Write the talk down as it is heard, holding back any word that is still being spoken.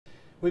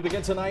We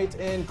begin tonight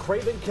in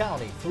Craven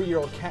County.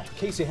 3-year-old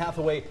Casey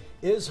Hathaway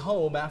is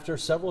home after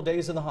several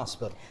days in the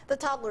hospital. The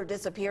toddler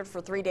disappeared for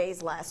 3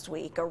 days last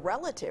week. A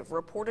relative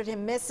reported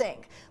him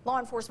missing. Law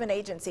enforcement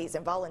agencies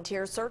and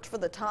volunteers searched for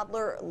the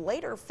toddler,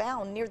 later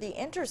found near the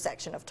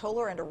intersection of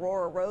Toller and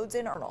Aurora Roads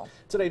in Ernle.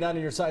 Today, 9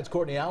 on your side's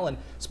Courtney Allen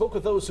spoke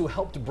with those who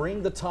helped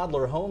bring the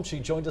toddler home. She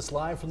joined us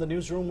live from the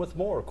newsroom with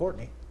more.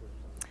 Courtney.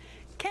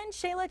 Ken,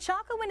 Shayla,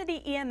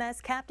 Chocowinity EMS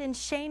Captain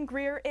Shane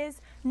Greer is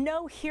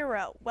no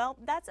hero. Well,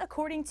 that's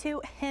according to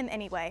him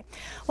anyway.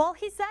 While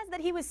he says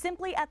that he was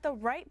simply at the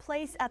right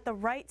place at the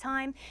right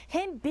time,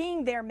 him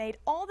being there made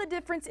all the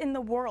difference in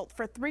the world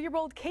for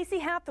 3-year-old Casey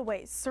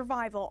Hathaway's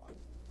survival.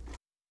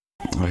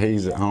 Well,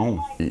 he's at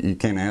home. You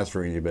can't ask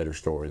for any better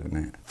story than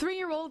that.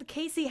 3-year-old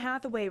Casey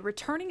Hathaway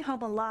returning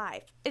home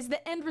alive is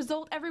the end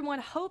result everyone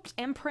hoped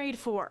and prayed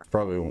for.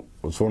 Probably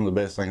was one of the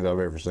best things I've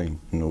ever seen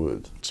in the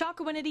woods.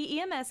 Chocowinity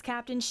EMS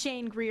Captain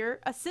Shane Greer,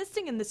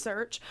 assisting in the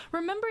search,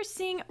 remembers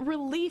seeing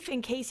relief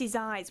in Casey's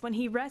eyes when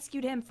he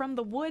rescued him from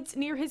the woods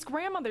near his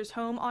grandmother's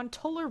home on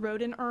Toller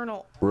Road in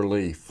Ernle.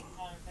 Relief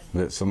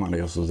that somebody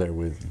else was there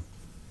with him.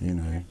 You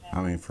know,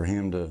 I mean, for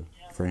him to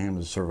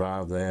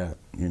survive that,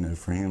 you know,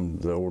 for him,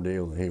 the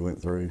ordeal that he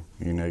went through,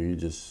 you know, you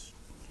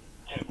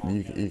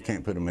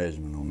can't put a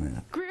measurement on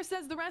that. Greer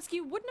says the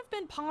rescue wouldn't have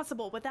been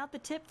possible without the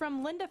tip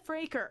from Linda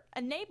Fraker,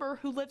 a neighbor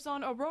who lives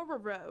on Aurora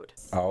Road.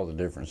 All the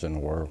difference in the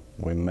world.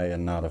 We may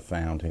not have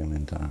found him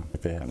in time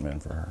if it hadn't been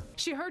for her.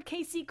 She heard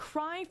Casey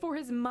cry for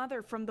his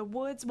mother from the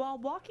woods while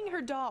walking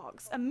her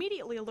dogs,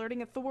 immediately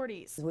alerting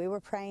authorities. We were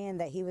praying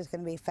that he was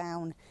going to be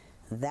found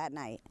that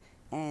night.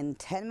 And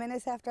 10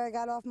 minutes after I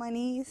got off my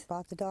knees,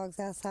 brought the dogs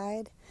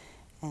outside,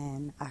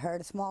 and I heard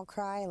a small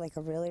cry, like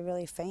a really,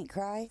 really faint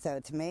cry. So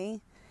to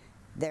me,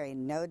 there ain't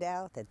no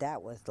doubt that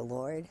that was the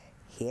Lord.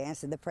 He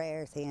answered the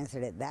prayers. He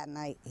answered it that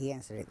night. He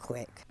answered it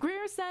quick.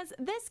 Greer says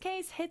this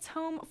case hits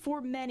home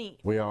for many.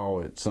 We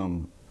all at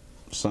some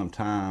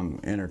time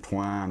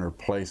intertwine or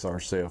place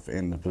ourselves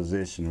in the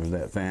position of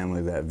that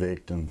family, that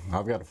victim.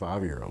 I've got a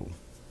 5-year-old.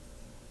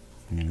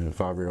 You know, a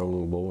 5-year-old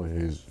little boy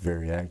who's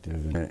very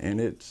active, and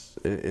it's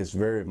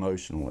very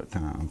emotional at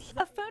times.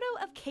 A photo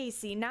of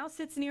Casey now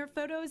sits near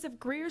photos of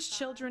Greer's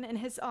children in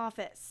his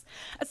office,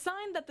 a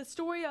sign that the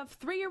story of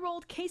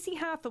 3-year-old Casey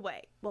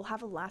Hathaway will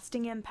have a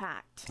lasting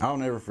impact. I'll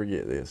never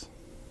forget this,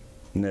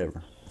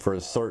 never. For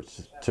a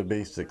search to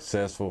be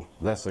successful,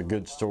 that's a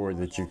good story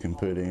that you can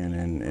put in,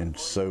 and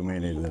so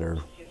many that are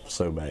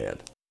so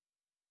bad.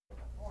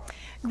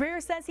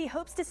 Greer says he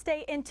hopes to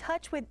stay in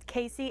touch with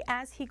Casey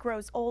as he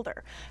grows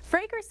older.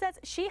 Fraker says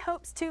she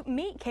hopes to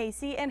meet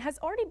Casey and has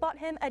already bought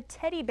him a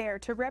teddy bear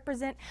to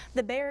represent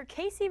the bear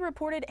Casey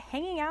reported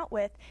hanging out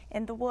with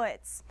in the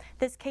woods.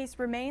 This case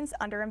remains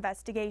under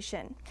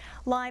investigation.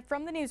 Live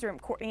from the newsroom,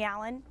 Courtney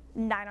Allen,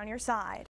 9 on your side.